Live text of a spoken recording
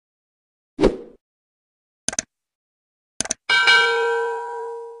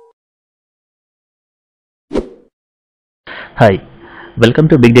Hi, welcome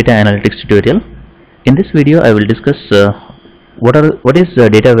to Big Data Analytics tutorial. In this video, I will discuss what is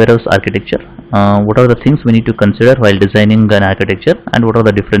data warehouse architecture, what are the things we need to consider while designing an architecture, and what are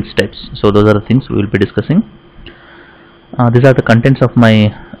the different steps. So those are the things we will be discussing. These are the contents of my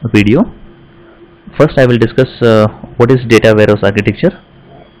video. First, I will discuss what is data warehouse architecture.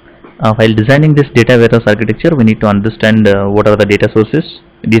 While designing this data warehouse architecture, we need to understand what are the data sources,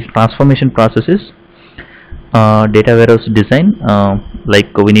 these transformation processes, data warehouse design,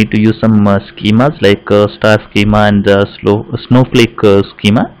 like we need to use some schemas like star schema and snowflake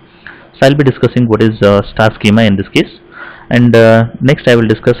schema. So I'll be discussing what is star schema in this case, and next I will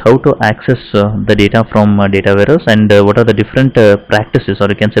discuss how to access the data from data warehouse, and what are the different practices, or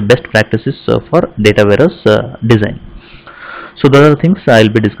you can say best practices for data warehouse design. So those are the things I'll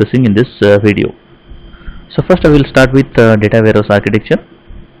be discussing in this video. So first I will start with data warehouse architecture.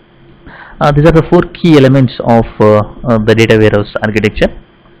 These are the four key elements of the data warehouse architecture.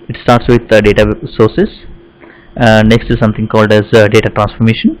 It starts with data sources. Next is something called as data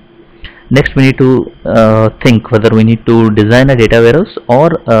transformation. Next we need to think whether we need to design a data warehouse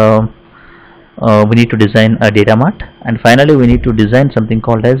or we need to design a data mart. And finally we need to design something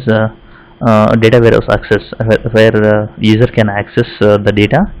called as data warehouse access, where user can access the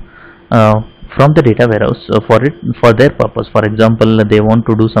data from the data warehouse for their purpose. For example, they want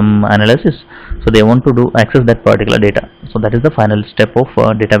to do some analysis, so they want to access that particular data. So that is the final step of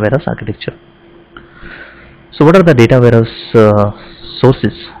data warehouse architecture. So what are the data warehouse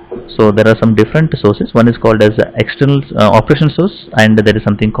sources? So there are some different sources. One is called as external operational source, and there is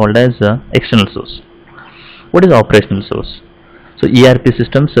something called as external source. What is operational source? So ERP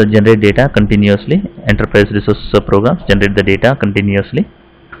systems generate data continuously. Enterprise resource programs generate the data continuously.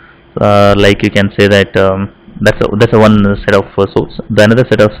 Like you can say that that's a one set of source. The another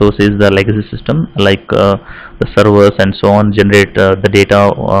set of source is the legacy system, like the servers and so on generate the data,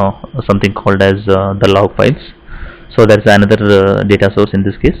 something called as the log files. So that's another data source in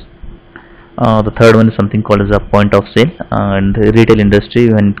this case. The third one is something called as a point of sale, and retail industry,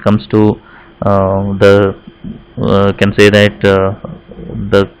 when it comes to can say that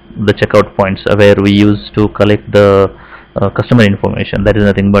the checkout points where we use to collect the customer information. That is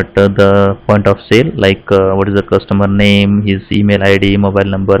nothing but the point of sale, like what is the customer name, his email ID, mobile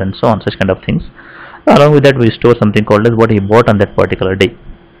number, and so on, such kind of things. Along with that, we store something called as what he bought on that particular day.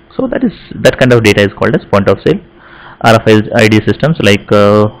 So that kind of data is called as point of sale. RFID systems, like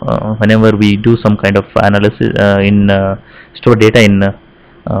whenever we do some kind of analysis store data in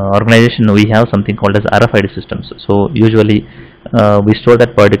organization, we have something called as RFID systems. So usually we store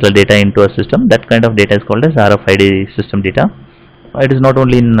that particular data into a system. That kind of data is called as RFID system data. It is not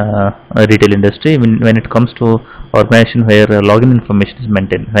only in retail industry. When it comes to organization where login information is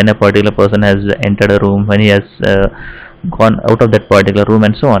maintained, when a particular person has entered a room, when he has gone out of that particular room,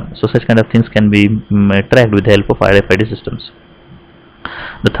 and so on. So such kind of things can be tracked with the help of RFID systems.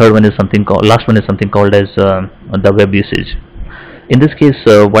 The third one is something called, last one is something called as the web usage. In this case,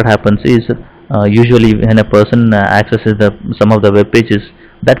 what happens is usually when a person accesses some of the web pages,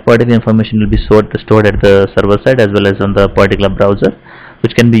 that particular information will be stored at the server side as well as on the particular browser,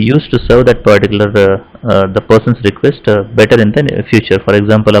 which can be used to serve that particular the person's request better in the future. For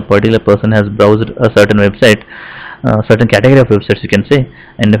example, a particular person has browsed a certain website, certain category of websites, you can say,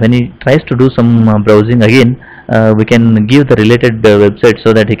 and when he tries to do some browsing again, we can give the related website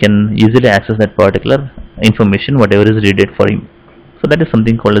so that he can easily access that particular information, whatever is needed for him. So that is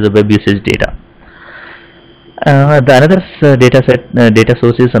something called as a web usage data. The another data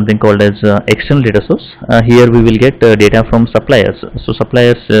source is something called as external data source. Here we will get data from suppliers. So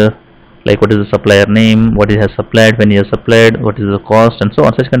suppliers, like what is the supplier name, what he has supplied, when he has supplied, what is the cost, and so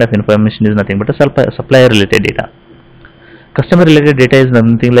on. Such kind of information is nothing but a supplier related data. Customer related data is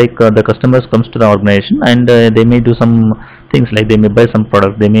something like the customers comes to the organization, and they may do some things, like they may buy some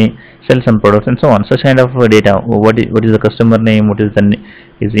product, they may sell some products, and so on. Such kind of data. What is the customer name, what is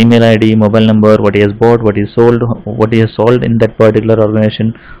his email ID, mobile number, what he has bought, what he sold, what he has sold in that particular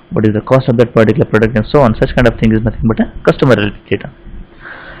organization, what is the cost of that particular product, and so on. Such kind of thing is nothing but a customer related data.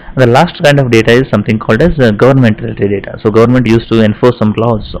 The last kind of data is something called as government related data. So government used to enforce some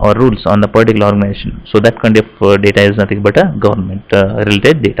laws or rules on the particular organization. So that kind of data is nothing but a government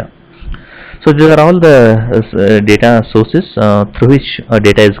related data. So these are all the data sources through which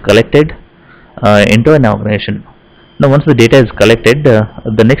data is collected into an organization. Now once the data is collected,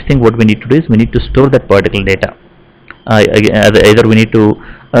 the next thing what we need to do is we need to store that particular data. Either we need to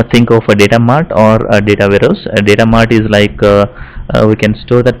think of a data mart or a data warehouse. A data mart is like we can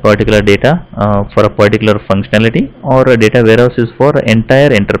store that particular data for a particular functionality, or a data warehouse is for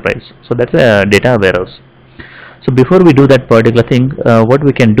entire enterprise. So that's a data warehouse. So before we do that particular thing, what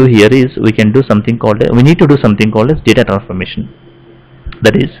we can do here is we can do something called, we need to do something called as data transformation.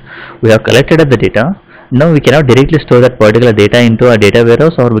 That is, we have collected the data. Now we cannot directly store that particular data into a data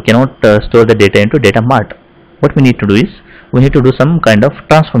warehouse, or we cannot store the data into data mart. What we need to do is we need to do some kind of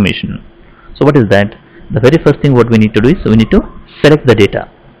transformation. So what is that? The very first thing what we need to do is we need to select the data.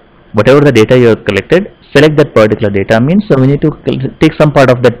 Whatever the data you have collected, select that particular data. Means we need to take some part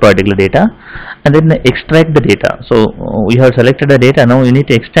of that particular data and then extract the data. So we have selected the data. Now we need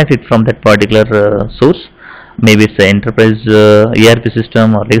to extract it from that particular source. Maybe it's an enterprise ERP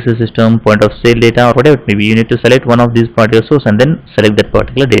system or legacy system, point of sale data, or whatever it may be. You need to select one of these particular source and then select that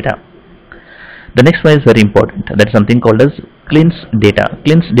particular data. The next one is very important. That is something called as cleanse data.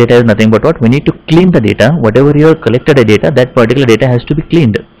 Cleanse data is nothing but what? We need to clean the data. Whatever you have collected a data, that particular data has to be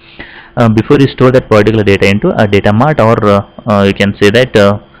cleaned before you store that particular data into a data mart, or you can say that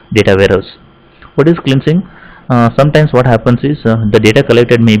data warehouse. What is cleansing? Sometimes what happens is the data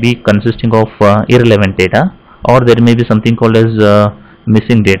collected may be consisting of irrelevant data, or there may be something called as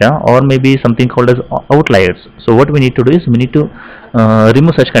missing data, or maybe something called as outliers. So what we need to do is we need to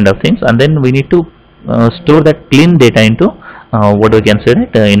remove such kind of things, and then we need to store that clean data into what we can say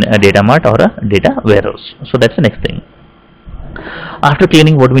that in a data mart or a data warehouse. So that's the next thing. After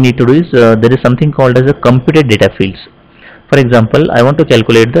cleaning, what we need to do is there is something called as a computed data fields. For example, I want to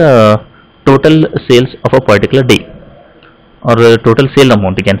calculate the total sales of a particular day, or total sale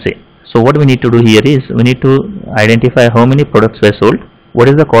amount, you can say. So what we need to do here is we need to identify how many products were sold, what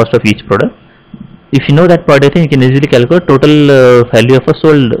is the cost of each product. If you know that particular thing, you can easily calculate total value of a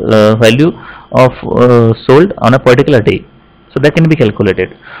sold sold on a particular day. So that can be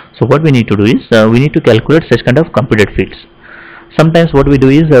calculated. So what we need to do is we need to calculate such kind of computed fields. Sometimes what we do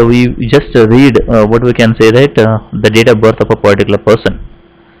is we just read what we can say that the date of birth of a particular person.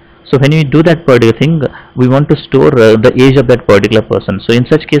 So when we do that particular thing, we want to store the age of that particular person. So in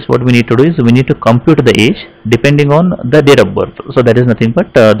such case, what we need to do is we need to compute the age depending on the date of birth. So that is nothing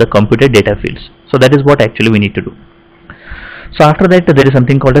but the computed data fields. So that is what actually we need to do. So after that, there is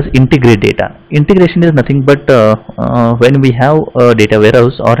something called as integrate data. Integration is nothing but when we have a data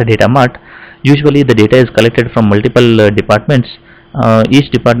warehouse or a data mart, usually the data is collected from multiple departments.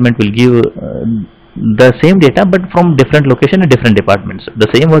 Each department will give the same data but from different location and different departments.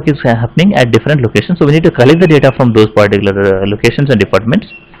 The same work is happening at different locations, so we need to collect the data from those particular locations and departments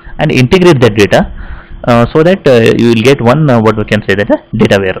and integrate that data so that you will get one what we can say that a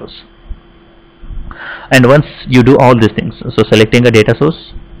data warehouse. And once you do all these things, so selecting a data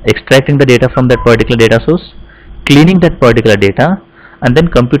source, extracting the data from that particular data source, cleaning that particular data, and then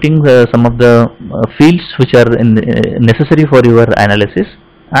computing some of the fields which are necessary for your analysis,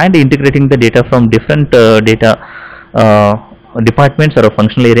 and integrating the data from different data departments or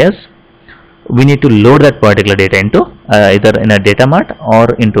functional areas, we need to load that particular data into either in a data mart or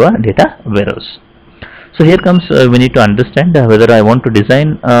into a data warehouse. So here comes we need to understand whether I want to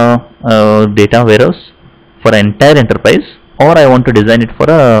design a data warehouse for an entire enterprise, or I want to design it for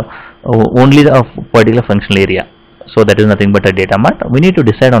only a particular functional area. So that is nothing but a data mart. We need to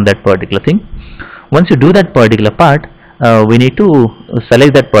decide on that particular thing. Once you do that particular part, we need to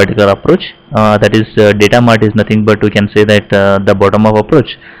select that particular approach. That is data mart is nothing but we can say that the bottom up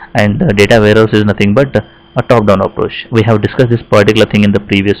approach, and data warehouse is nothing but a top down approach. We have discussed this particular thing in the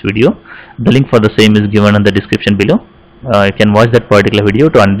previous video. The link for the same is given in the description below. You can watch that particular video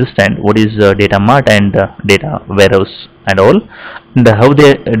to understand what is data mart and data warehouse and all, and how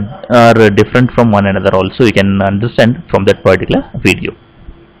they are different from one another also you can understand from that particular video.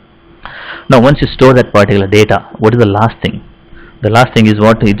 Now once you store that particular data, what is the last thing? The last thing is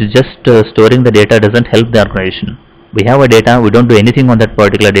what? It is just storing the data doesn't help the organization. We have a data, we don't do anything on that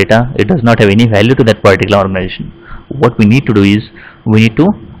particular data, it does not have any value to that particular organization. What we need to do is we need to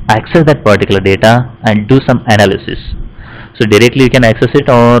access that particular data and do some analysis. So directly you can access it,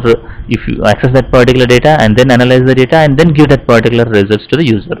 or if you access that particular data and then analyze the data and then give that particular results to the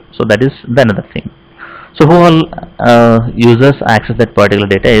user. So that is the another thing. So who all users access that particular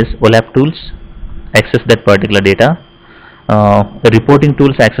data is OLAP tools access that particular data. The reporting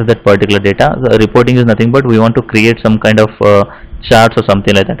tools access that particular data. The reporting is nothing but we want to create some kind of charts or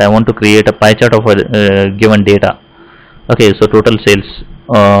something like that. I want to create a pie chart of a given data. Okay, so total sales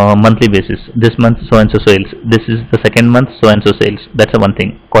monthly basis. This month so and so sales. This is the second month so and so sales. That's one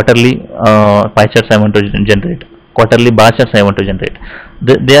thing. Quarterly pie charts I want to generate. Quarterly bar charts I want to generate.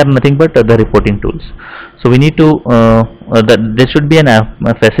 They are nothing but the reporting tools. So we need to there should be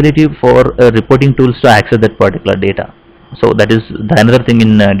a facility for reporting tools to access that particular data. So that is the another thing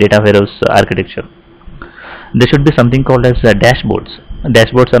in data warehouse architecture. There should be something called as dashboards.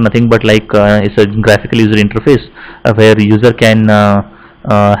 Dashboards are nothing but like it's a graphical user interface where user can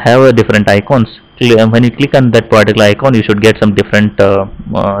have different icons. When you click on that particular icon, you should get some different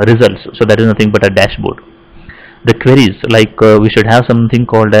results. So that is nothing but a dashboard. The queries, like we should have something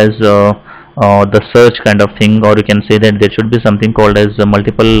called as the search kind of thing, or you can say that there should be something called as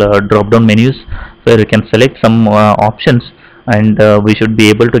multiple drop down menus where you can select some options, and we should be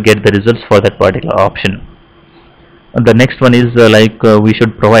able to get the results for that particular option. The next one is we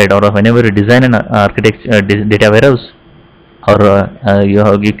should provide, or whenever you design an architecture data warehouse, or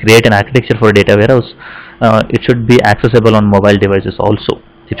you create an architecture for a data warehouse, it should be accessible on mobile devices also.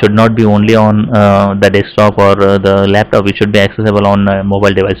 It should not be only on the desktop or the laptop. It should be accessible on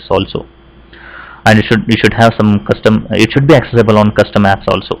mobile devices also, and you should have some custom. It should be accessible on custom apps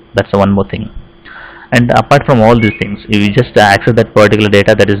also. That's one more thing. And apart from all these things, if you just access that particular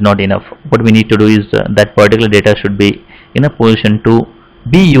data, that is not enough. What we need to do is that particular data should be in a position to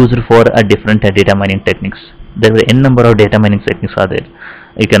be used for a different data mining techniques. There are n number of data mining techniques are there.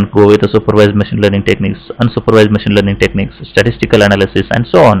 You can go with the supervised machine learning techniques, unsupervised machine learning techniques, statistical analysis, and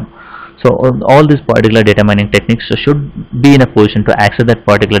so on. So all these particular data mining techniques should be in a position to access that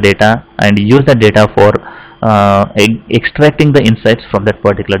particular data and use that data for extracting the insights from that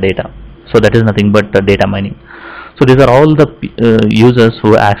particular data. So that is nothing but data mining. So these are all the users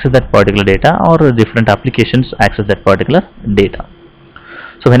who access that particular data, or different applications access that particular data.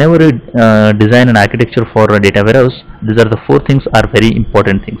 So whenever we design an architecture for a data warehouse, these are the four things are very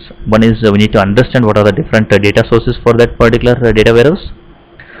important things. One is we need to understand what are the different data sources for that particular data warehouse.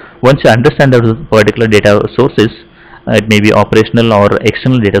 Once you understand those particular data sources, it may be operational or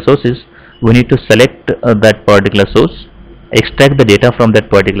external data sources, we need to select that particular source, extract the data from that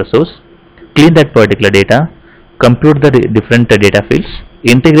particular source, clean that particular data, compute the different data fields,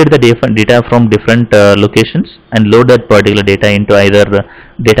 integrate the data from different locations, and load that particular data into either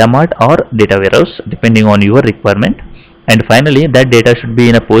data mart or data warehouse depending on your requirement. And finally, that data should be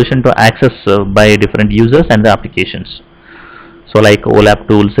in a position to access by different users and the applications. So like OLAP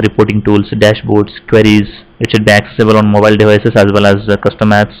tools, reporting tools, dashboards, queries, it should be accessible on mobile devices as well as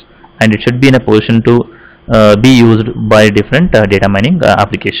custom apps, and it should be in a position to be used by different data mining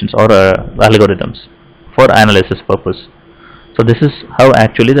applications or algorithms for analysis purpose. So this is how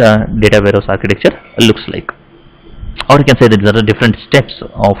actually the data warehouse architecture looks like. Or you can say that there are different steps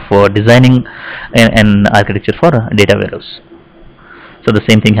of designing an architecture for a data warehouse. So the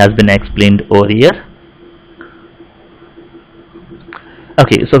same thing has been explained over here.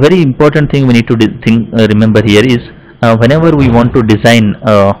 Okay, so very important thing we need to remember here is whenever we want to design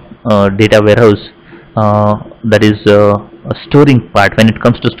a data warehouse, that is a storing part. When it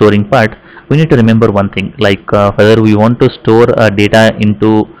comes to storing part, we need to remember one thing, like whether we want to store data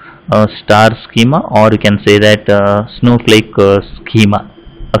into star schema, or you can say that snowflake schema.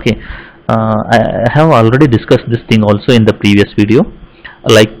 Okay, I have already discussed this thing also in the previous video.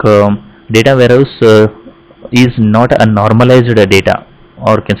 Like data warehouse is not a normalized data,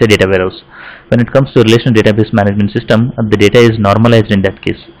 or you can say data warehouse. When it comes to relational database management system, the data is normalized in that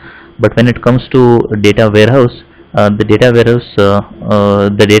case. But when it comes to data warehouse, the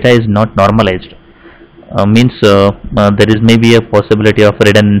data is not normalized. Means there is maybe a possibility of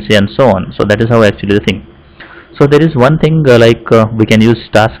redundancy and so on. So that is how actually the thing. So there is one thing we can use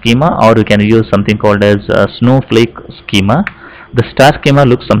star schema, or we can use something called as snowflake schema. The star schema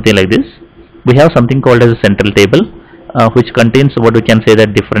looks something like this. We have something called as a central table, which contains what we can say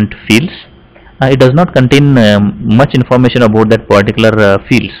that different fields. It does not contain much information about that particular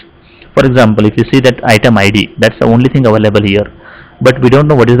fields. For example, if you see that item ID, that's the only thing available here, but we don't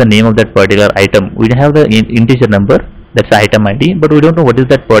know what is the name of that particular item. We have the integer number, that's the item ID, but we don't know what is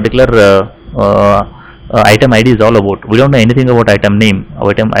that particular item ID is all about. We don't know anything about item name,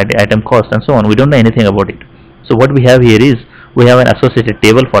 item cost, and so on. We don't know anything about it. So what we have here is we have an associated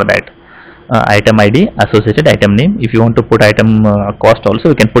table for that. Item ID, associated item name. If you want to put item cost also,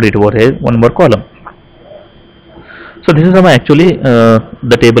 you can put it over here, one more column. So this is how actually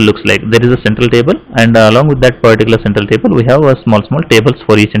the table looks like. There is a central table, and along with that particular central table, we have small tables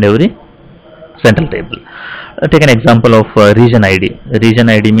for each and every central table. Take an example of region ID. Region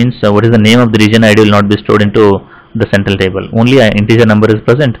ID means what is the name of the region ID will not be stored into the central table. Only an integer number is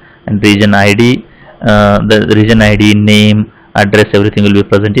present, and region ID, the region ID, name, address, everything will be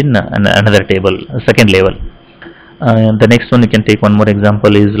present in another table, second level. The next one, you can take one more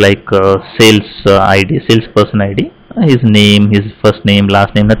example, is like sales ID, salesperson ID. His name, his first name,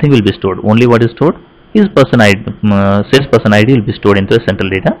 last name, nothing will be stored. Only what is stored is person ID, salesperson ID will be stored into the central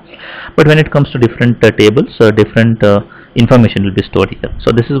data. But when it comes to different tables, different information will be stored here.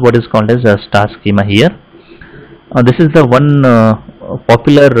 So this is what is called as a star schema here. This is the one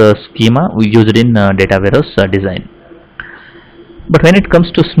popular schema we used in data warehouse design. But when it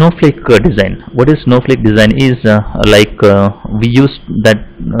comes to Snowflake design, what is Snowflake design is we use that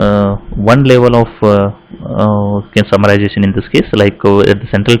one level of summarization in this case. At the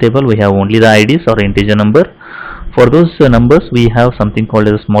central table we have only the IDs or integer number. For those numbers we have something called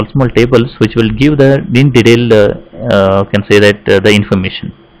as small tables, which will give the in detail the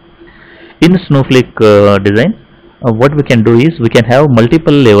information. In Snowflake design, what we can do is we can have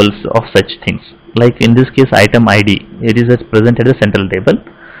multiple levels of such things. Like in this case, item ID, it is present at the central table,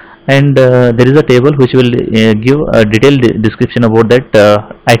 and there is a table which will give a detailed description about that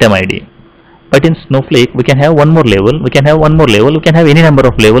item ID. But in Snowflake we can have one more level, we can have any number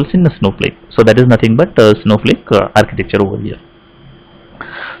of levels in the Snowflake. So that is nothing but Snowflake architecture over here.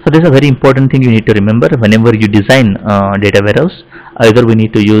 So this is a very important thing you need to remember whenever you design data warehouse. Either we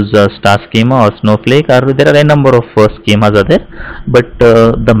need to use star schema or Snowflake, or there are a number of schemas are there, but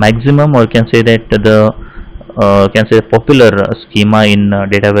the maximum, or you can say that the popular schema in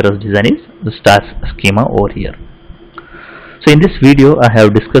data warehouse design is the star schema over here. So in this video I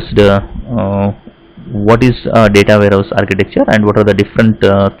have discussed what is data warehouse architecture and what are the different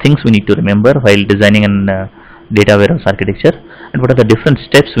things we need to remember while designing an data warehouse architecture, and what are the different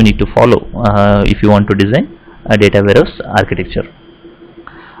steps we need to follow if you want to design a data warehouse architecture.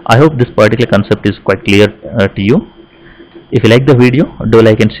 I hope this particular concept is quite clear to you. If you like the video, do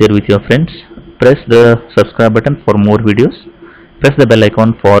like and share with your friends. Press the subscribe button for more videos. Press the bell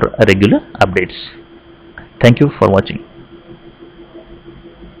icon for regular updates. Thank you for watching.